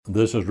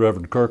This is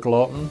Reverend Kirk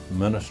Lawton,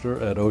 minister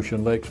at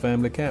Ocean Lakes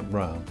Family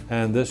Campground,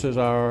 and this is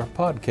our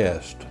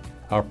podcast.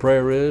 Our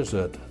prayer is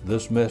that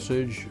this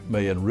message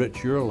may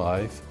enrich your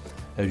life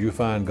as you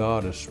find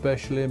God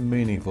especially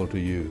meaningful to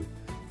you.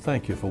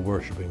 Thank you for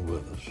worshiping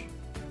with us.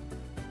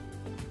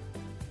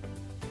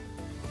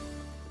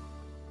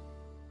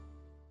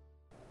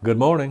 Good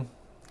morning.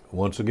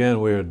 Once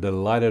again, we are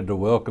delighted to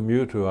welcome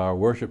you to our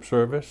worship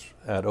service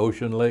at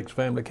Ocean Lakes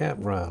Family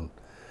Campground.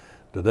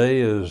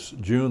 Today is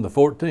June the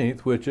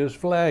 14th, which is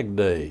Flag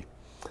Day.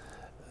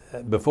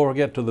 Before I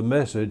get to the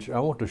message,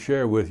 I want to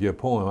share with you a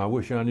poem. I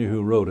wish I knew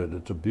who wrote it.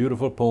 It's a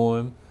beautiful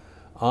poem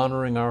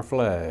honoring our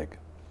flag.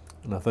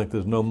 And I think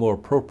there's no more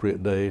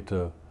appropriate day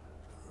to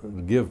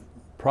give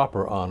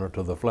proper honor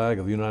to the flag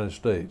of the United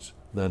States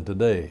than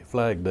today,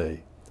 Flag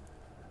Day.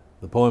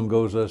 The poem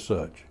goes as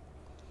such.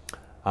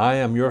 I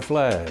am your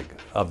flag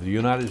of the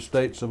United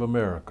States of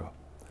America.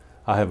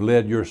 I have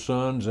led your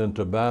sons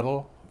into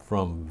battle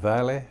from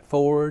Valley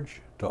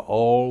Forge to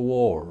all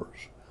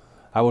wars.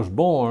 I was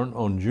born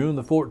on June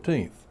the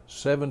 14th,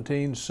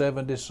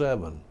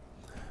 1777.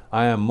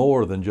 I am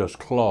more than just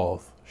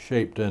cloth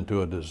shaped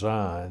into a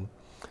design.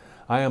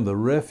 I am the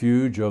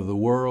refuge of the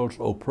world's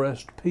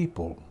oppressed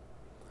people.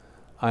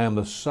 I am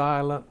the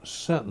silent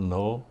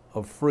sentinel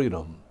of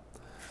freedom.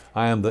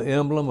 I am the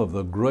emblem of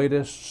the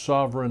greatest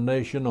sovereign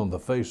nation on the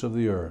face of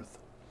the earth.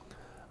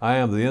 I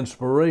am the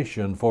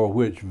inspiration for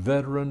which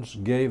veterans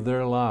gave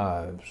their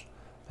lives,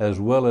 as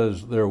well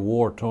as their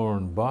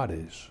war-torn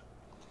bodies.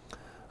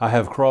 I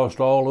have crossed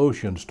all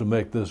oceans to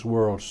make this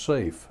world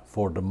safe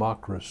for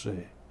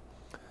democracy.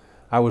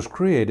 I was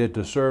created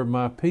to serve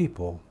my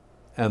people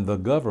and the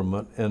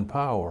government in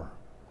power.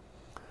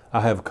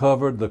 I have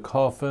covered the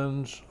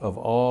coffins of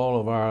all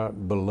of our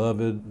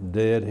beloved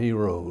dead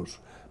heroes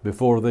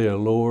before they are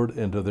lowered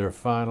into their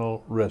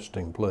final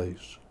resting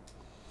place,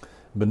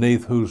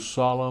 beneath whose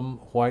solemn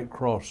white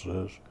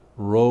crosses,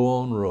 row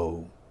on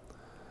row,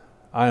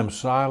 I am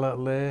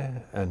silently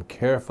and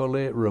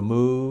carefully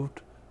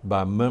removed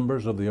by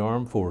members of the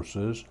armed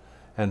forces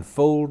and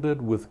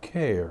folded with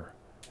care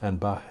and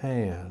by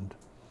hand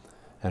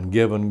and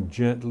given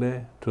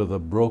gently to the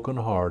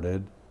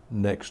broken-hearted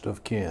next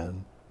of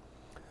kin.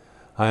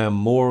 I am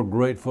more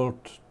grateful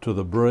to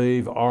the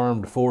brave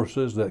armed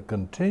forces that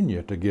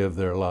continue to give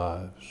their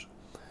lives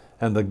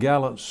and the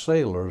gallant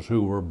sailors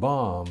who were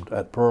bombed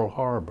at Pearl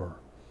Harbor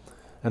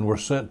and were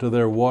sent to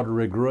their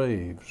watery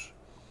graves,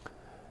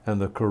 and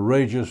the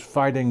courageous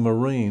fighting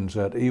Marines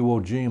at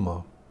Iwo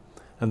Jima,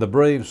 and the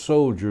brave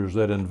soldiers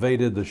that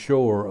invaded the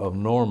shore of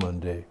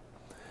Normandy,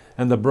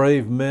 and the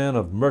brave men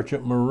of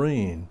Merchant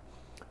Marine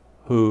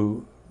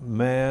who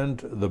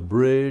manned the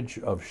bridge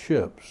of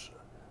ships,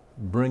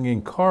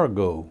 bringing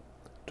cargo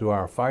to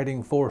our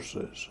fighting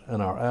forces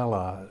and our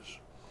allies,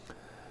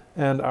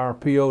 and our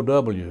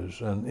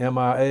POWs and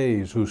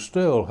MIAs who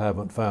still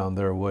haven't found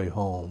their way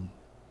home,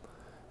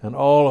 and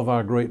all of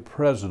our great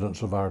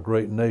presidents of our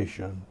great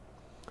nation.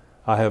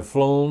 I have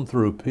flown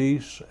through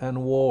peace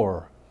and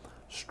war,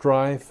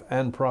 strife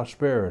and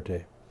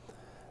prosperity,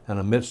 and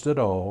amidst it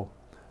all,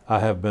 I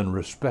have been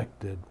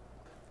respected.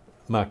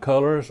 My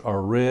colors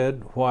are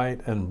red,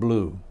 white, and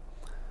blue.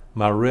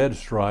 My red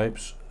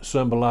stripes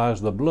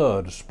symbolize the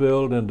blood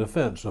spilled in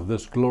defense of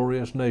this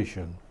glorious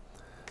nation.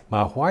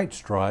 My white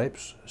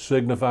stripes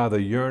signify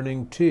the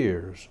yearning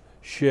tears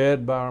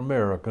shed by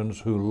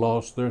Americans who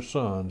lost their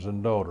sons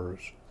and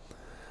daughters.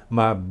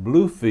 My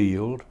blue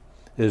field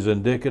is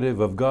indicative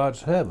of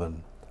God's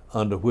heaven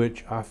under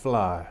which I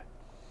fly.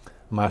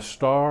 My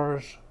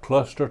stars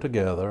cluster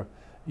together,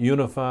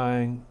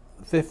 unifying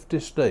 50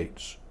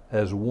 states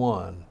as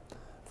one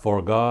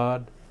for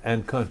God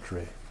and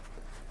country.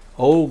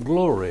 Old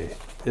Glory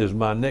is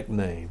my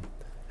nickname,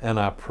 and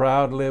I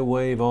proudly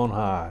wave on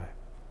high.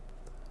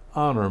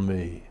 Honor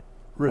me,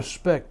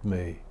 respect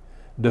me,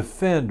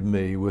 defend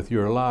me with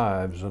your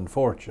lives and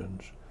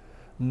fortunes.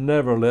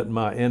 Never let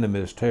my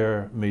enemies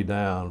tear me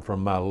down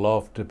from my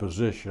lofty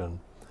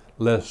position,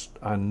 lest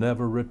I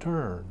never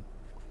return.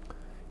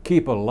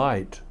 Keep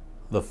alight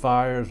the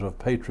fires of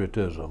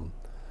patriotism.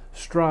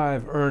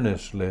 Strive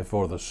earnestly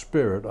for the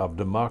spirit of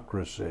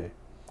democracy.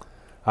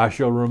 I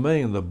shall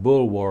remain the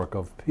bulwark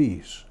of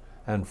peace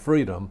and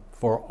freedom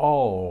for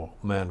all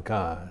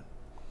mankind.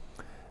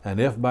 And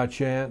if by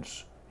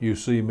chance you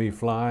see me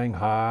flying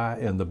high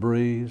in the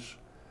breeze,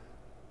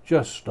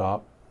 just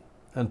stop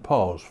and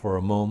pause for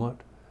a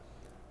moment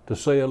to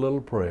say a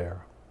little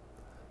prayer.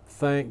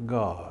 Thank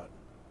God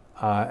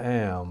I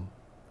am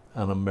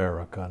an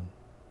American.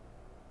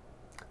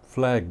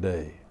 Flag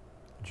Day,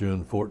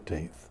 June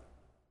 14th.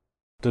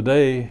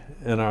 Today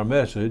in our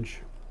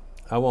message,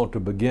 I want to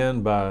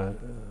begin by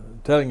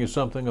telling you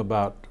something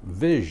about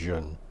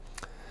vision.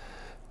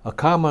 A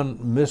common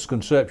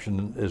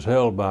misconception is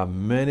held by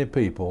many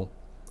people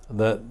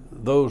that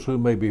those who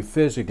may be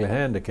physically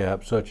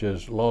handicapped, such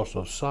as loss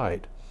of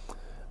sight,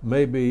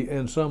 may be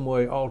in some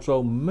way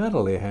also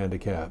mentally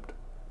handicapped.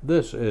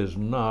 This is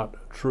not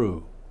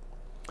true.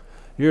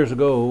 Years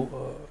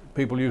ago,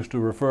 people used to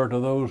refer to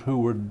those who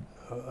were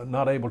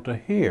not able to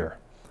hear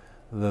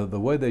The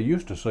way they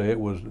used to say it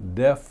was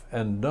deaf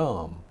and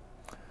dumb.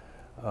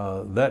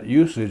 That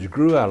usage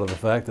grew out of the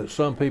fact that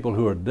some people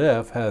who are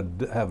deaf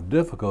have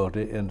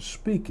difficulty in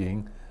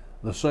speaking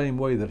the same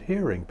way that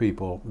hearing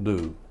people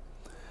do.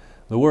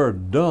 The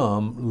word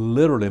dumb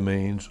literally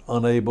means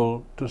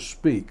unable to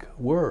speak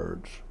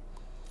words.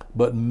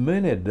 But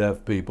many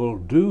deaf people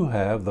do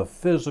have the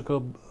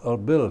physical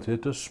ability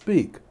to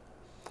speak.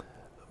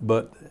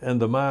 But in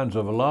the minds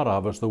of a lot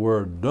of us, the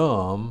word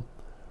dumb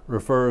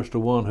refers to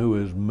one who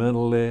is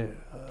mentally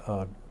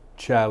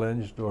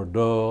challenged or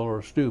dull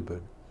or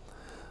stupid.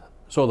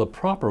 So the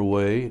proper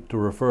way to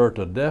refer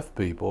to deaf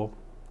people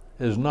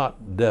is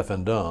not deaf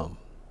and dumb.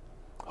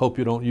 Hope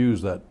you don't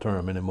use that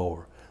term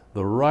anymore.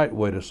 The right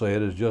way to say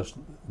it is just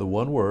the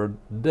one word,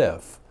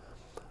 deaf,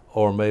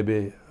 or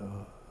maybe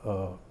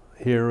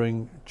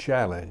hearing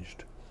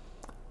challenged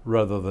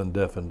rather than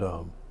deaf and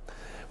dumb.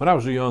 When I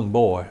was a young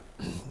boy,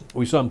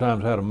 we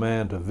sometimes had a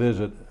man to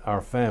visit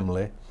our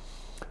family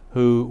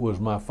who was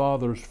my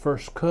father's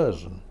first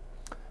cousin.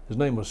 His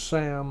name was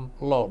Sam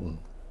Lawton.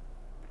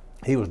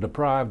 He was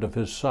deprived of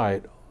his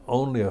sight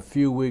only a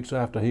few weeks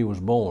after he was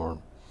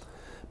born,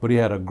 but he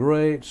had a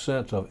great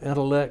sense of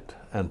intellect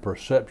and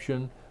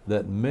perception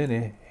that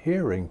many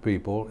hearing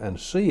people and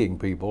seeing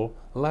people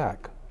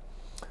lack.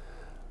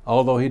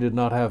 Although he did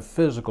not have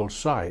physical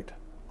sight,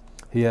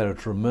 he had a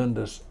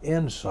tremendous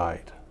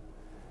insight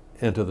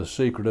into the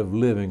secret of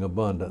living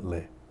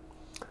abundantly.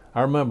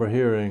 I remember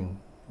hearing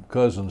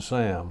Cousin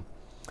Sam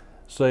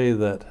say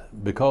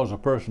that because a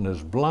person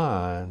is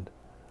blind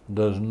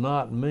does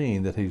not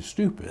mean that he's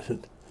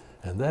stupid,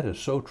 and that is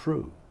so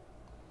true.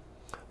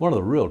 One of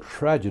the real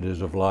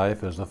tragedies of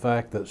life is the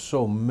fact that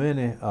so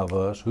many of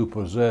us who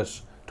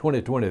possess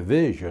 20/20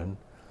 vision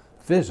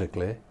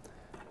physically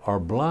are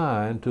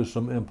blind to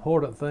some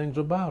important things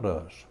about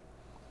us.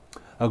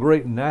 A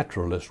great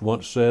naturalist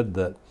once said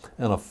that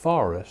in a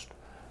forest,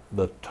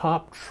 the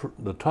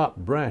top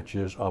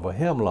branches of a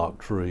hemlock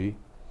tree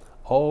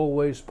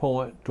always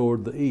point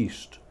toward the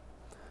east.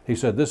 He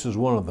said this is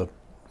one of the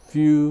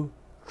few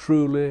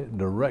truly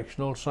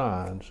directional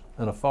signs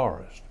in a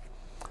forest.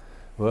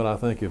 Well, I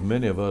think if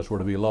many of us were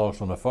to be lost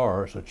in a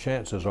forest, the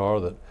chances are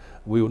that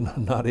we would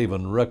not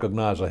even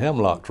recognize a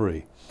hemlock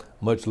tree,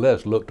 much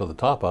less look to the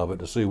top of it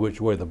to see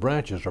which way the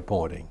branches are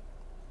pointing.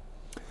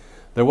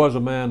 There was a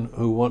man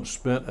who once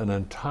spent an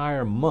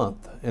entire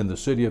month in the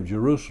city of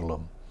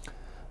Jerusalem,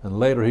 and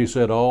later he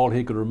said all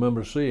he could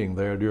remember seeing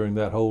there during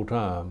that whole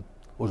time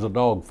was a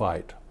dog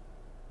fight.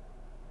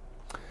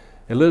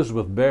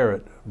 Elizabeth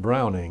Barrett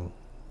Browning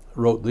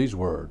wrote these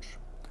words,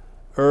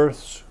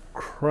 "Earth's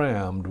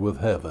crammed with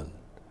heaven,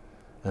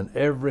 and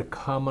every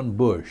common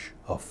bush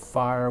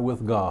afire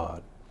with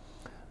God,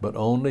 but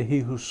only he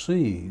who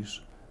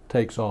sees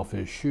takes off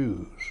his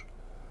shoes.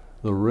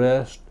 The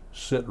rest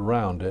sit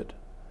round it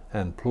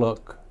and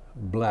pluck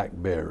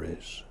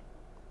blackberries."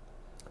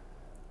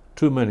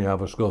 Too many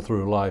of us go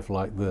through life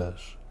like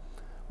this.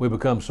 We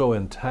become so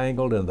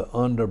entangled in the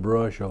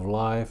underbrush of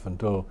life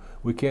until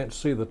we can't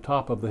see the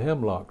top of the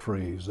hemlock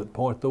trees that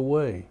point the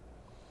way.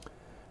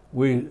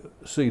 We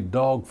see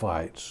dog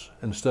fights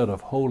instead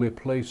of holy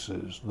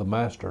places the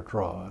Master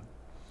trod.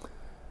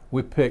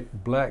 We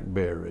pick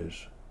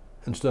blackberries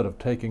instead of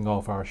taking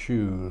off our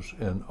shoes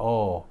in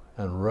awe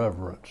and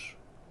reverence.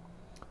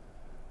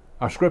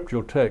 Our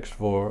scriptural text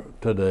for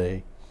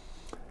today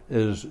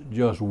is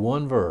just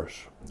one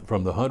verse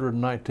from the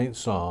 119th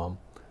Psalm,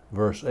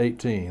 verse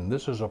 18.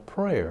 This is a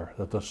prayer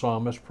that the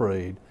psalmist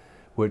prayed,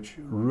 which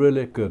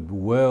really could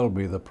well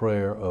be the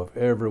prayer of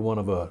every one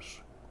of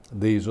us.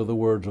 These are the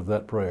words of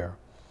that prayer.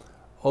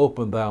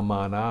 "Open thou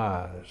mine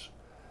eyes,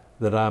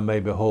 that I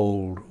may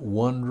behold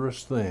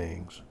wondrous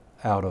things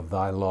out of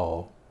thy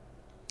law."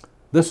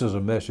 This is a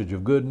message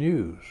of good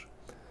news.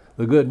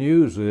 The good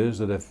news is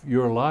that if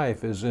your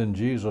life is in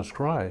Jesus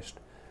Christ,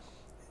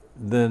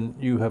 then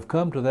you have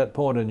come to that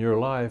point in your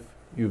life,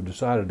 you've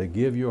decided to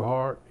give your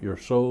heart, your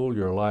soul,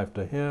 your life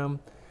to Him.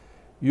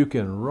 You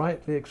can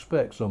rightly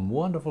expect some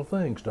wonderful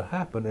things to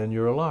happen in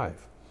your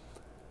life.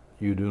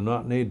 You do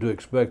not need to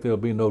expect there'll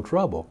be no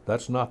trouble.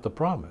 That's not the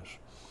promise.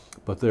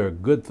 But there are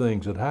good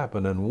things that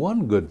happen, and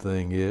one good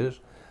thing is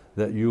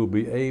that you'll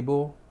be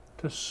able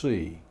to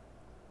see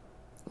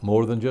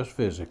more than just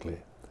physically.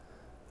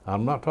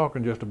 I'm not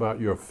talking just about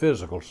your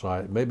physical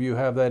sight. Maybe you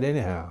have that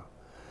anyhow.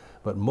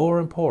 But more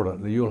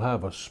importantly, you'll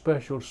have a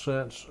special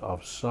sense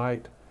of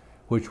sight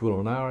which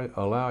will now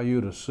allow you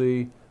to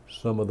see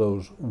some of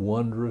those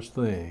wondrous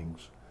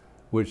things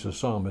which the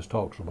psalmist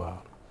talks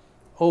about.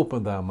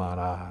 "Open thou mine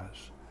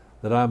eyes,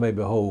 that I may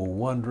behold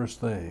wondrous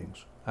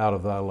things out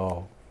of thy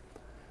law."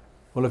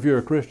 Well, if you're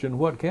a Christian,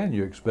 what can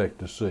you expect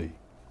to see?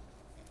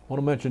 I want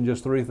to mention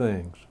just three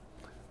things.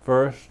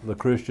 First, the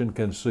Christian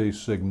can see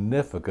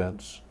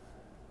significance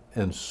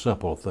in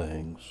simple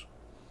things.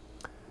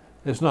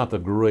 It's not the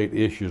great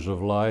issues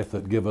of life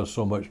that give us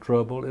so much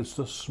trouble. It's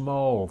the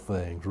small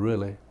things,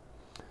 really.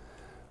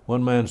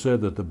 One man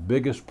said that the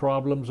biggest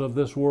problems of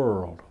this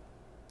world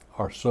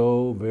are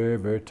so very,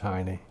 very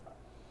tiny.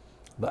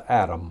 The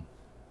atom,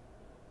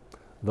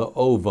 the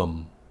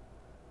ovum,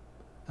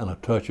 and a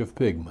touch of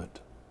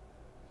pigment.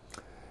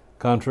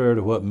 Contrary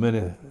to what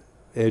many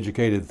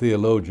educated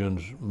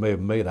theologians may have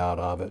made out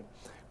of it,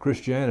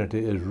 Christianity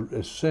is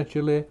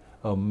essentially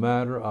a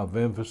matter of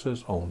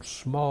emphasis on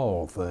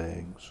small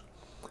things.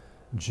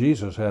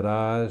 Jesus had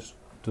eyes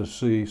to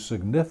see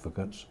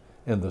significance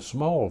in the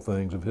small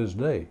things of his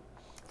day.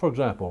 For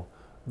example,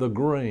 the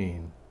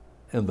grain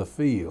in the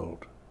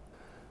field,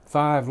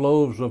 5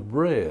 loaves of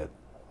bread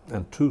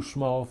and 2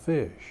 small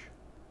fish,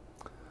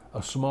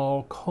 a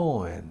small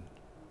coin,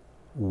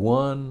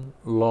 1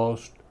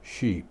 lost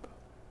sheep,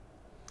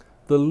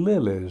 the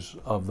lilies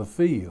of the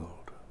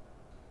field,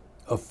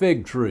 a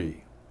fig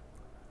tree,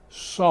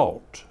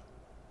 salt,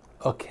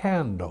 a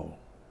candle,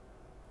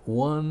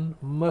 1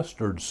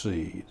 mustard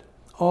seed.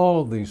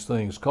 All these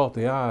things caught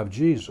the eye of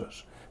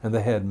Jesus, and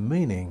they had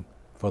meaning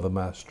for the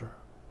Master.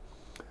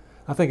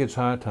 I think it's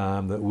high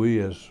time that we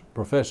as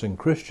professing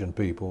Christian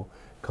people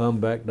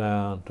come back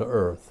down to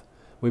earth.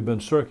 We've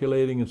been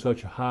circulating in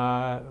such a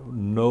high,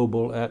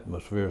 noble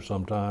atmosphere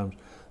sometimes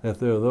that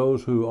there are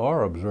those who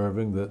are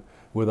observing that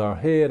with our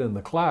head in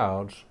the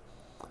clouds,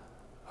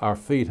 our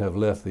feet have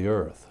left the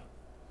earth.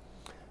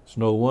 It's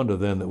no wonder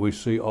then that we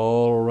see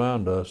all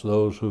around us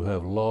those who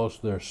have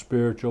lost their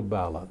spiritual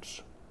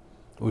balance.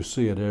 We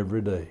see it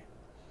every day.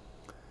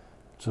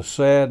 It's a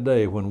sad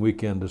day when we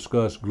can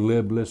discuss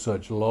glibly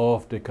such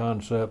lofty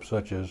concepts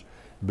such as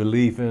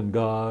belief in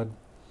God,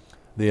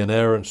 the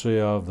inerrancy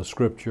of the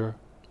Scripture,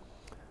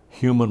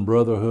 human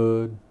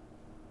brotherhood,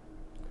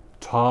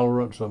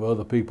 tolerance of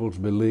other people's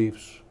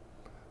beliefs,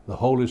 the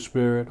Holy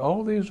Spirit.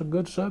 All these are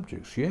good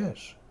subjects,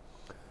 yes.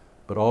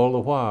 But all the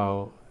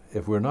while,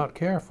 if we're not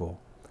careful,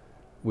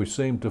 we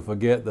seem to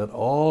forget that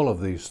all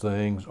of these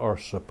things are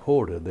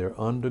supported, they're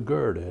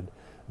undergirded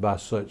by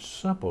such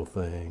simple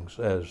things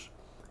as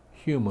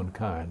human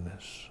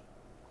kindness,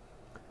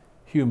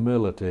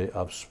 humility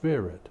of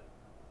spirit,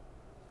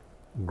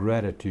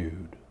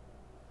 gratitude,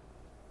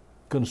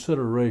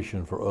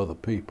 consideration for other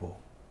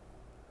people,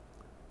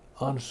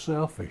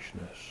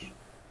 unselfishness,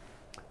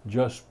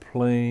 just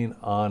plain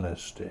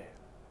honesty.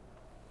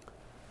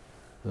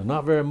 There's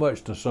not very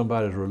much to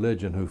somebody's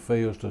religion who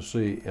fails to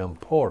see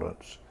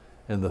importance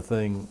in the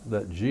thing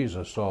that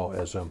Jesus saw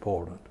as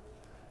important.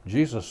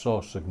 Jesus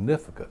saw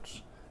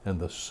significance in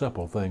the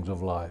simple things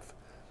of life.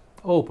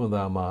 Open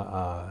thou my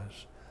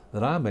eyes,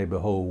 that I may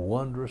behold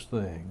wondrous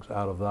things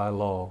out of thy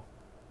law.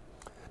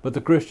 But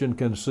the Christian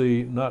can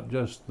see not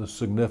just the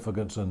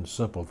significance in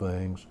simple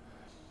things,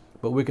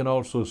 but we can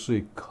also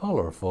see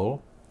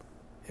colorful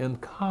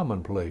and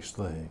commonplace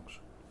things.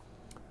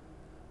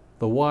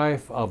 The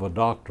wife of a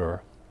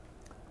doctor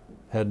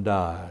had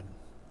died,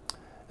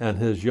 and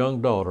his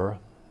young daughter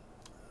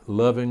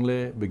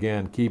lovingly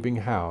began keeping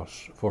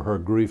house for her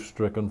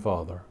grief-stricken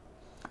father.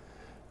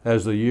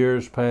 As the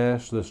years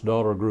passed, this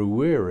daughter grew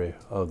weary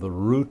of the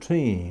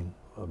routine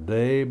of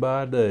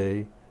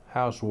day-by-day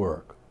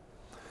housework.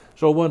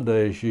 So one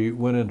day she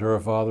went into her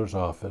father's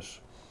office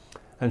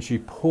and she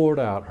poured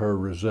out her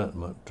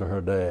resentment to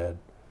her dad,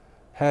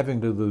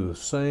 having to do the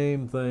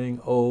same thing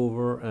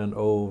over and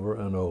over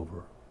and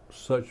over.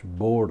 Such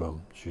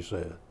boredom, she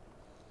said.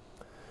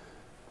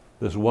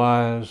 This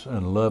wise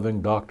and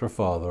loving doctor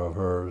father of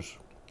hers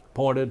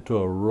pointed to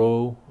a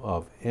row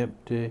of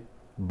empty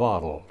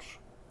bottles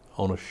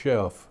on a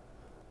shelf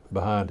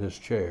behind his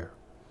chair.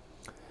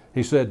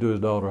 He said to his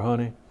daughter,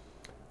 "Honey,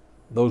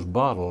 those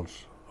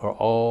bottles are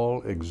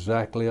all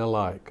exactly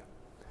alike,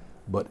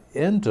 but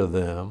into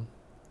them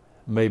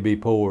may be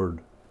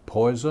poured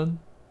poison,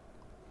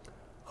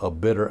 a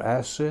bitter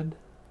acid,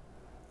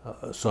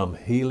 some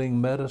healing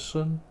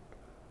medicine,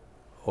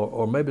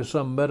 or maybe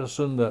some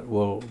medicine that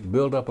will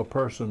build up a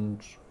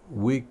person's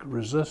weak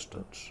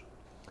resistance."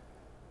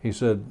 He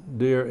said,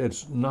 "Dear,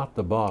 it's not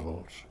the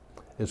bottles.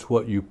 It's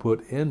what you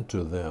put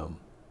into them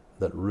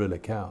that really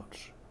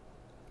counts."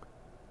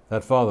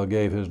 That father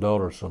gave his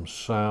daughter some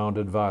sound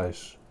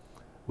advice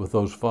with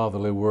those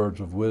fatherly words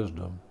of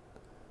wisdom.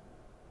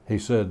 He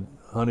said,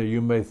 "Honey,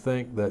 you may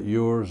think that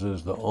yours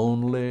is the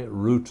only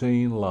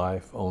routine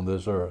life on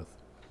this earth,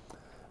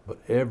 but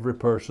every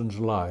person's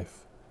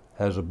life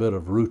has a bit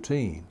of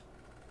routine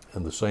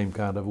in the same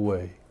kind of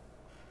way.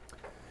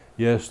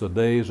 Yes, the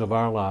days of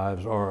our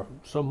lives are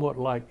somewhat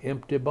like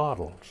empty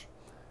bottles,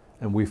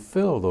 and we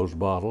fill those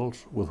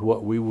bottles with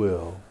what we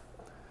will.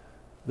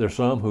 There's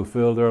some who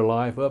fill their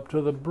life up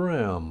to the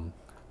brim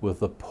with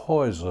the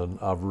poison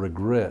of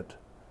regret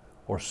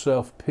or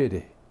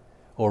self-pity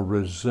or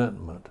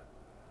resentment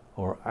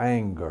or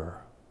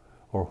anger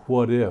or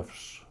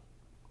what-ifs.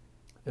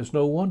 It's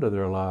no wonder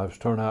their lives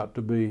turn out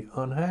to be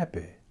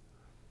unhappy.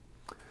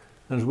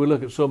 And as we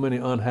look at so many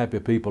unhappy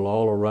people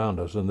all around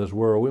us in this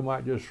world, we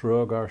might just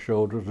shrug our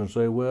shoulders and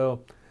say,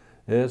 well,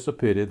 it's a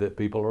pity that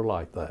people are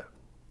like that.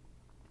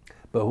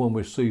 But when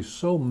we see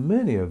so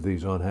many of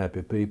these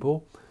unhappy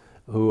people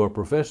who are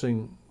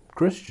professing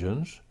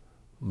Christians,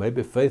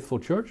 maybe faithful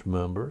church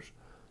members,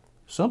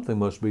 something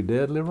must be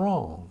deadly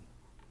wrong.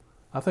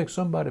 I think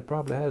somebody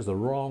probably has the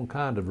wrong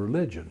kind of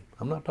religion.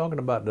 I'm not talking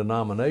about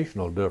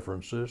denominational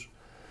differences.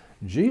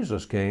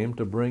 Jesus came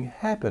to bring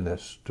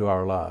happiness to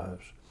our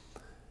lives.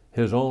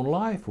 His own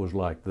life was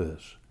like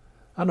this.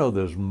 I know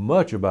there's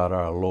much about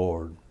our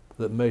Lord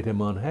that made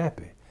him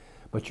unhappy.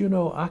 But you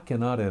know, I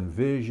cannot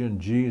envision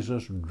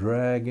Jesus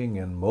dragging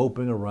and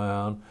moping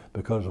around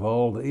because of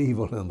all the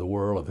evil in the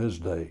world of his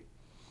day.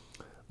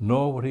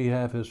 Nor would he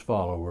have his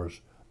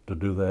followers to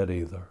do that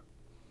either.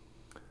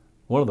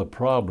 One of the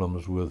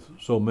problems with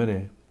so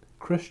many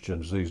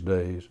Christians these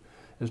days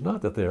is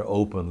not that they're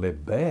openly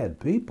bad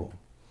people.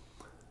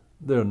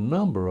 There are a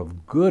number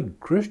of good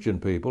Christian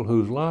people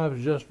whose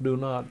lives just do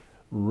not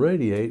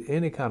radiate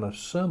any kind of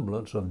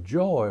semblance of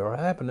joy or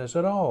happiness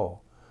at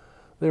all.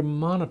 They're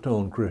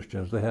monotone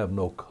Christians. They have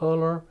no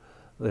color.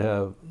 They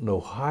have no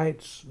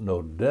heights,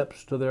 no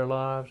depths to their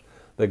lives.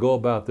 They go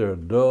about their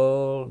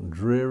dull,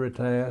 dreary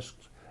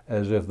tasks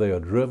as if they are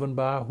driven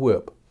by a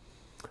whip.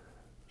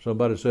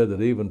 Somebody said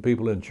that even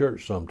people in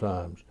church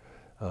sometimes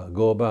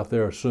go about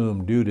their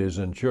assumed duties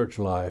in church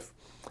life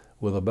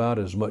with about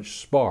as much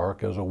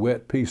spark as a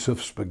wet piece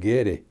of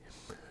spaghetti.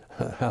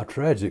 How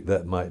tragic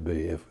that might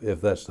be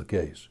if that's the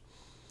case.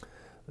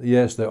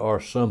 Yes, there are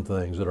some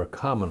things that are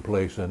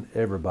commonplace in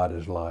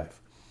everybody's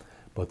life,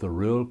 but the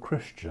real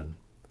Christian,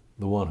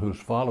 the one who's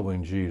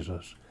following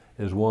Jesus,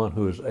 is one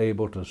who is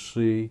able to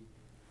see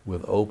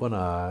with open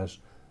eyes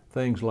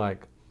things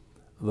like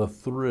the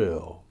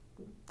thrill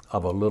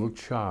of a little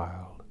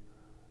child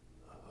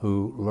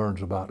who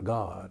learns about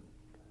God.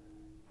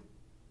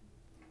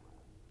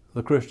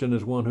 The Christian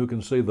is one who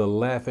can see the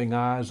laughing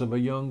eyes of a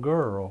young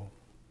girl,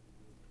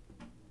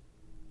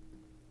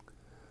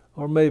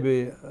 or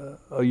maybe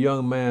a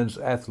young man's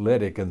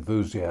athletic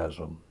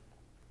enthusiasm,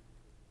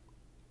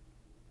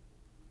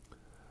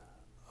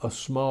 a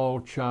small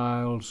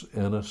child's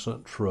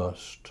innocent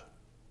trust,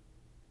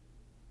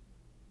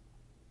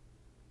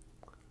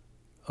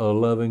 a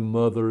loving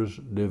mother's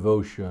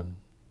devotion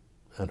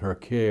and her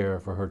care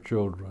for her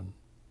children,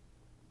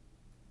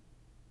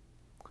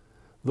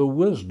 the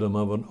wisdom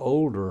of an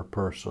older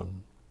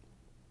person.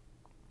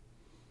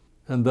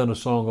 And then a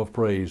song of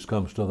praise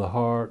comes to the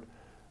heart,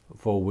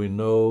 for we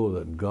know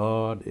that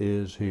God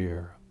is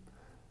here.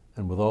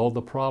 And with all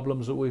the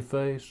problems that we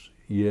face,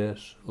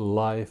 yes,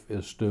 life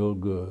is still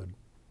good.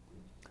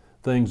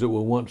 Things that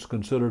were once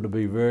considered to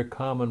be very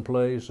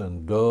commonplace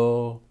and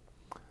dull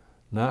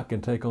now can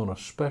take on a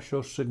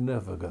special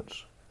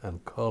significance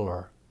and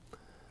color.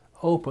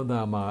 Open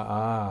thou my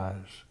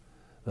eyes,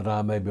 that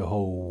I may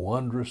behold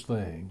wondrous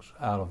things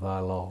out of thy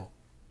law.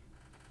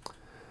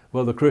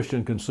 Well, the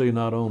Christian can see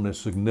not only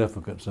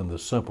significance in the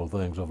simple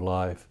things of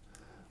life,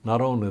 not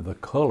only the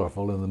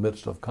colorful in the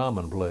midst of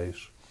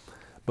commonplace,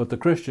 but the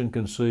Christian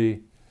can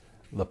see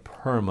the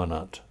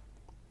permanent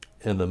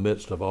in the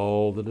midst of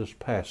all that is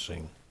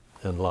passing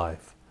in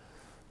life.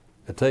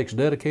 It takes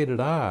dedicated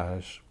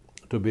eyes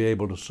to be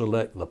able to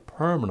select the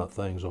permanent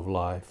things of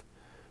life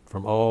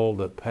from all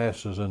that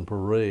passes in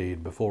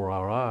parade before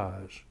our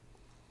eyes.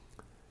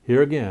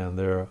 Here again,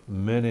 there are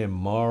many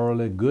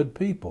morally good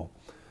people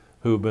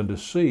who have been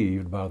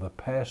deceived by the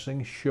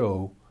passing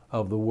show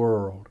of the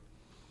world,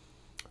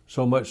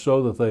 so much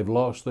so that they've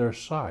lost their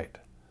sight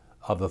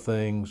of the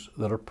things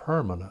that are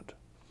permanent.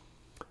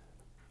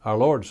 Our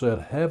Lord said,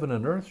 "Heaven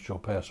and earth shall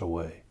pass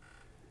away,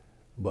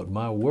 but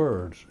my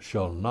words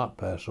shall not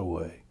pass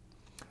away."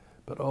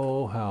 But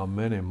oh, how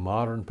many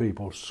modern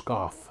people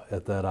scoff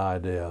at that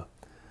idea.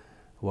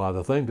 Why,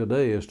 the thing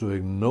today is to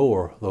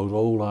ignore those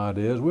old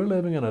ideas. We're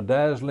living in a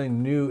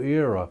dazzling new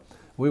era.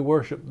 We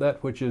worship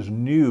that which is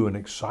new and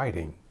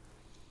exciting.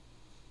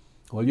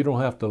 Well, you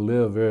don't have to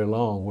live very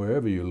long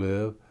wherever you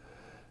live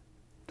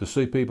to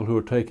see people who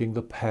are taking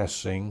the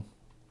passing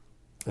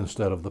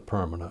instead of the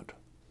permanent.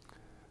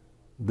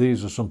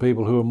 These are some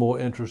people who are more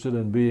interested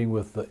in being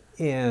with the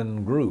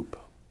in group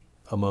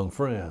among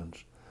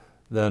friends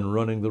than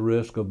running the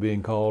risk of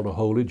being called a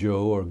holy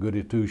Joe or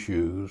goody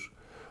two-shoes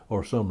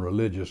or some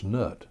religious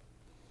nut.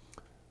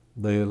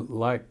 They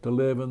like to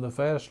live in the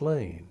fast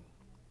lane,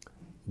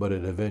 but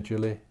it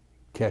eventually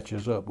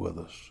catches up with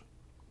us.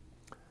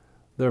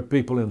 There are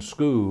people in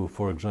school,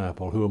 for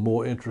example, who are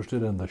more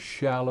interested in the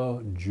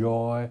shallow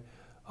joy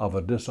of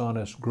a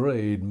dishonest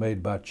grade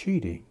made by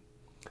cheating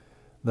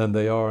than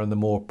they are in the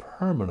more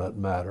permanent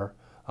matter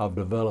of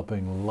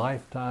developing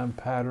lifetime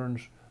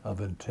patterns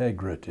of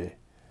integrity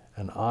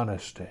and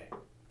honesty.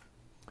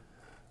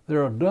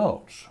 There are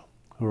adults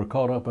who are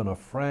caught up in a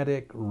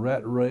frantic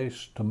rat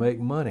race to make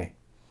money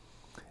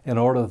in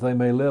order that they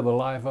may live a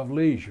life of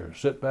leisure,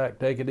 sit back,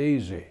 take it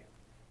easy,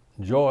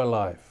 enjoy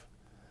life,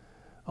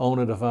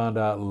 only to find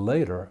out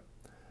later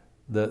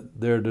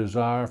that their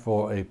desire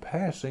for a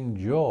passing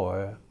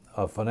joy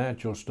of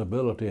financial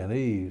stability and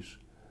ease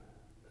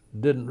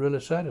didn't really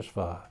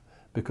satisfy,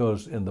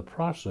 because in the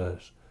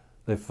process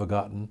they've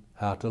forgotten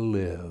how to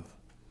live.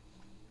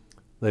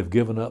 They've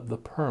given up the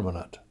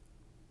permanent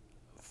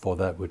for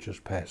that which is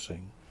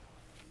passing.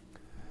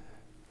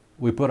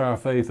 We put our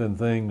faith in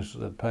things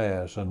that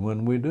pass, and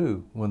when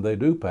they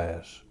do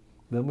pass,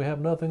 then we have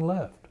nothing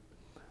left.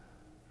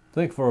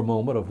 Think for a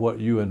moment of what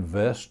you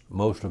invest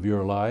most of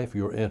your life,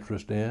 your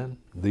interest in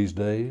these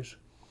days.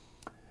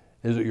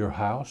 Is it your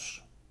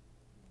house?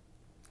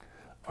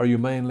 Are you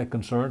mainly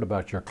concerned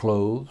about your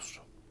clothes?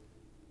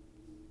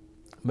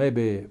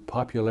 Maybe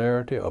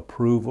popularity,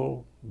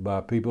 approval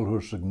by people who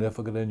are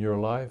significant in your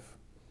life?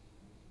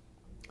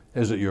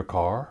 Is it your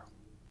car?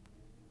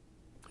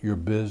 Your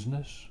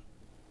business?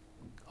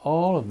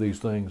 All of these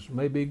things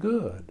may be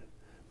good,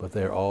 but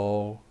they're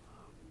all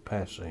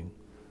passing.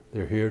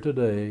 They're here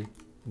today,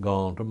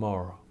 gone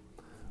tomorrow.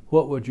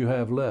 What would you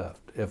have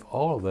left if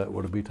all of that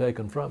were to be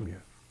taken from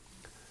you?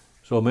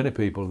 So many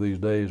people these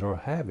days are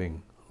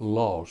having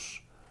loss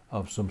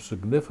of some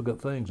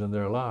significant things in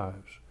their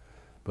lives,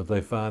 but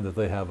they find that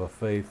they have a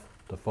faith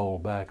to fall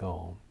back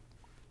on.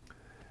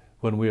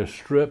 When we are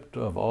stripped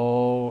of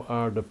all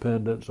our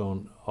dependence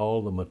on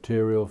all the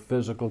material,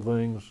 physical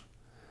things,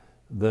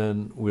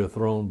 then we're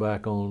thrown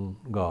back on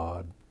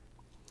God.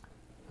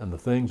 And the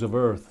things of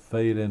earth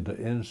fade into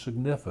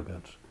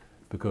insignificance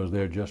because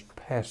they're just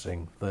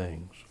passing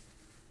things.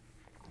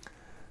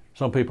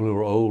 Some people who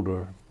are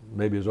older,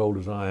 maybe as old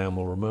as I am,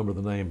 will remember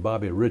the name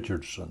Bobby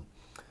Richardson.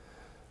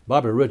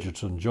 Bobby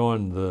Richardson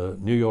joined the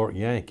New York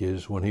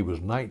Yankees when he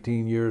was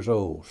 19 years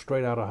old,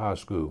 straight out of high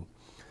school.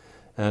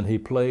 And he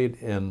played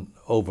in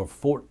over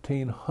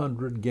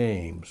 1,400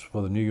 games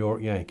for the New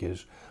York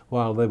Yankees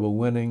while they were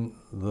winning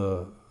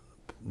the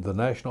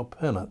national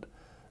pennant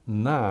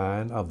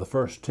 9 of the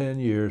first 10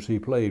 years he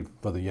played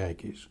for the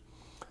Yankees.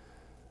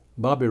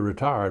 Bobby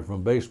retired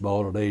from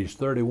baseball at age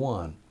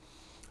 31,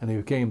 and he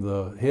became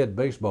the head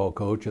baseball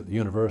coach at the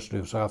University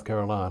of South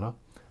Carolina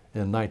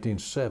in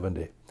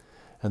 1970.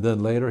 And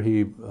then later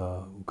he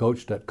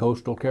coached at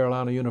Coastal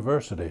Carolina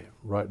University,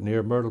 right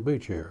near Myrtle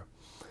Beach here.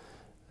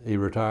 He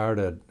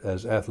retired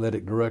as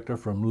athletic director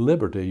from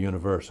Liberty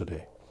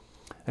University.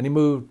 And he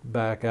moved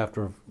back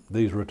after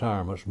these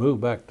retirements,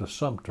 moved back to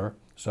Sumter,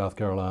 South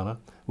Carolina,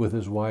 with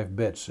his wife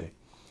Betsy.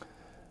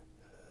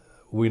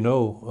 We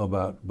know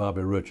about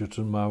Bobby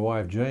Richardson. My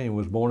wife Jane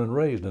was born and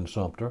raised in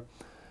Sumter,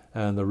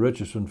 and the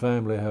Richardson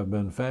family have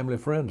been family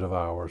friends of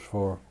ours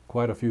for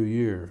quite a few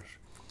years.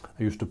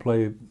 I used to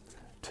play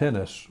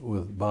tennis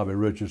with Bobby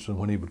Richardson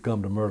when he would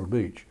come to Myrtle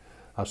Beach.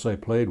 I say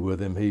played with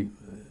him.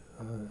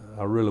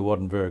 I really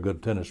wasn't a very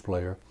good tennis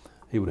player.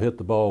 He would hit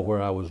the ball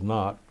where I was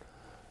not,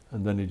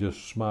 and then he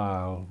just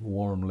smiled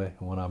warmly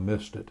when I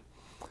missed it.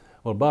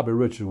 Well, Bobby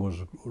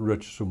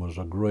Richardson was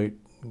a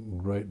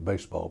great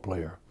baseball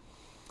player.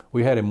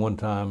 We had him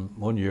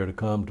one year to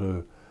come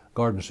to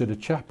Garden City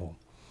Chapel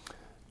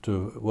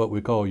to what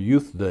we call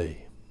Youth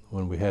Day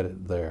when we had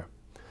it there.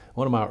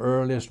 One of my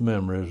earliest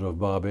memories of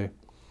Bobby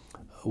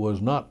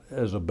was not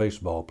as a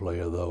baseball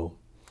player, though,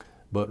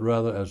 but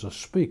rather as a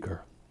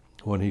speaker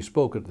when he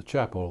spoke at the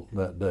chapel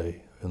that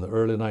day in the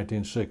early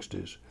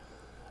 1960s.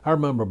 I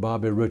remember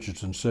Bobby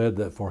Richardson said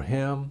that for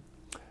him,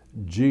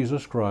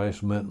 Jesus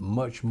Christ meant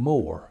much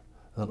more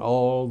than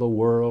all the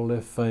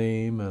worldly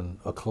fame and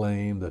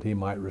acclaim that he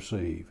might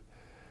receive.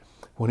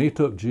 When he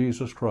took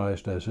Jesus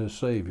Christ as his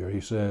Savior,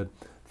 he said,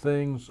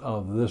 things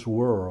of this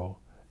world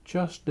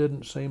just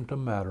didn't seem to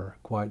matter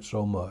quite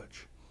so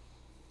much.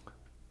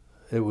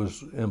 It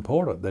was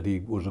important that he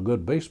was a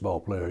good baseball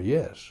player,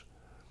 yes,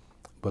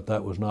 but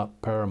that was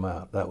not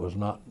paramount. That was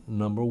not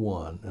number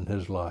one in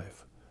his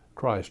life.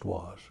 Christ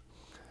was.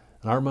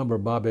 And I remember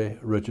Bobby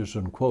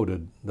Richardson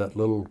quoted that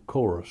little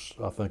chorus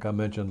I think I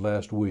mentioned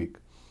last week.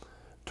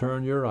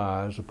 Turn your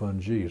eyes upon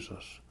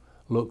Jesus.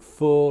 Look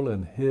full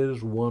in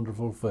his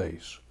wonderful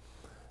face,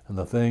 and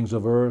the things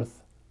of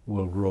earth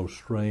will grow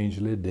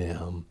strangely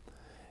dim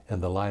in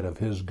the light of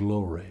his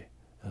glory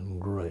and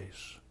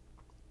grace.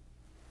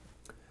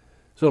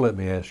 So let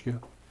me ask you,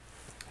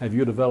 have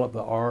you developed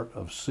the art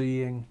of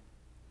seeing?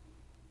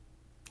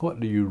 What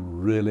do you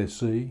really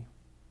see?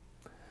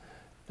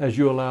 As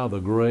you allow the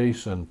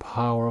grace and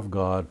power of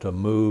God to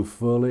move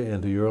fully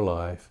into your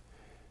life,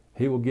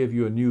 he will give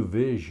you a new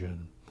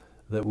vision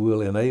that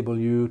will enable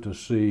you to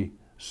see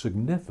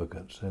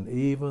significance in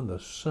even the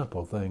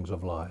simple things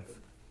of life.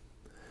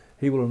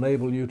 He will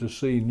enable you to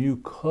see new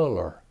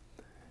color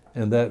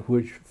in that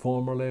which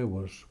formerly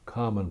was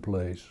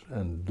commonplace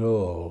and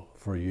dull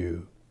for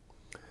you.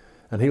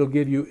 And he'll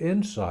give you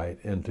insight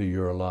into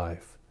your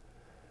life,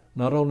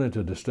 not only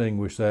to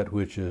distinguish that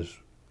which is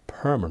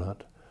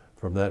permanent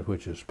from that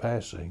which is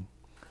passing,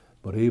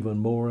 but even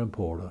more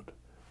important,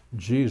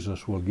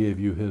 Jesus will give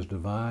you his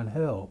divine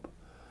help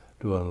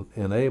to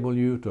enable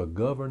you to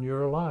govern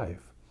your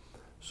life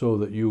so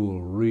that you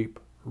will reap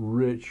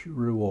rich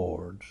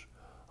rewards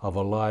of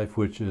a life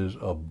which is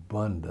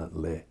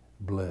abundantly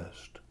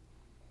blessed.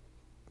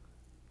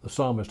 The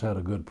psalmist had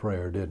a good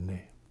prayer, didn't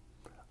he?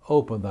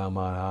 Open thou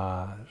mine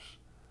eyes,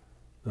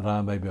 that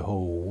I may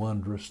behold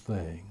wondrous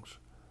things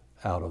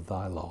out of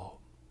thy law.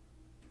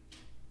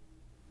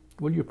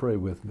 Will you pray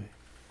with me?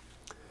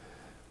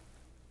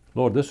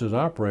 Lord, this is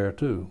our prayer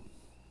too.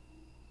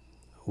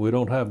 We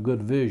don't have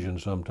good vision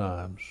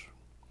sometimes,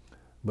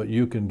 but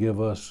you can give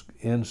us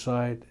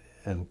insight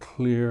and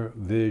clear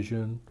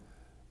vision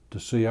to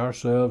see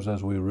ourselves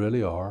as we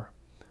really are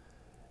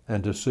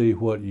and to see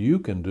what you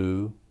can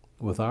do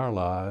with our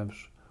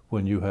lives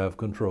when you have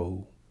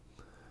control.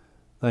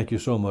 Thank you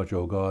so much,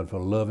 O God, for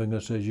loving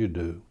us as you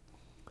do,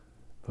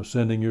 for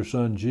sending your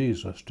Son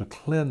Jesus to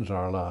cleanse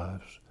our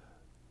lives,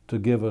 to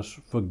give us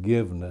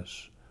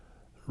forgiveness,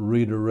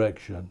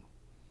 redirection,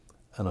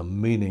 and a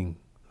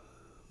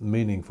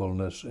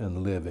meaningfulness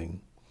in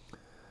living.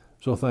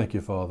 So thank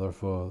you, Father,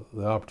 for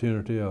the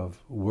opportunity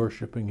of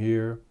worshiping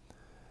here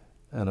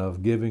and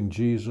of giving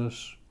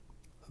Jesus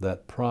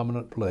that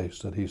prominent place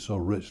that he so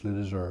richly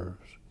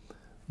deserves.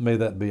 May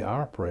that be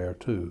our prayer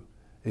too,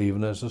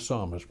 even as the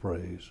psalmist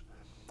prays,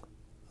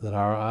 that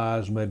our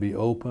eyes may be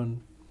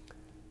open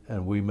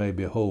and we may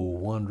behold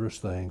wondrous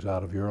things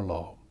out of your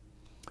law.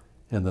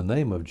 In the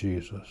name of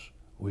Jesus,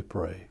 we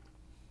pray.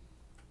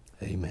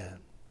 Amen.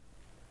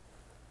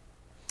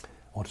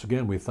 Once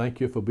again, we thank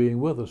you for being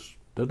with us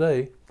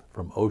today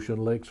from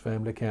Ocean Lakes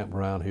Family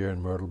Campground here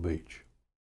in Myrtle Beach.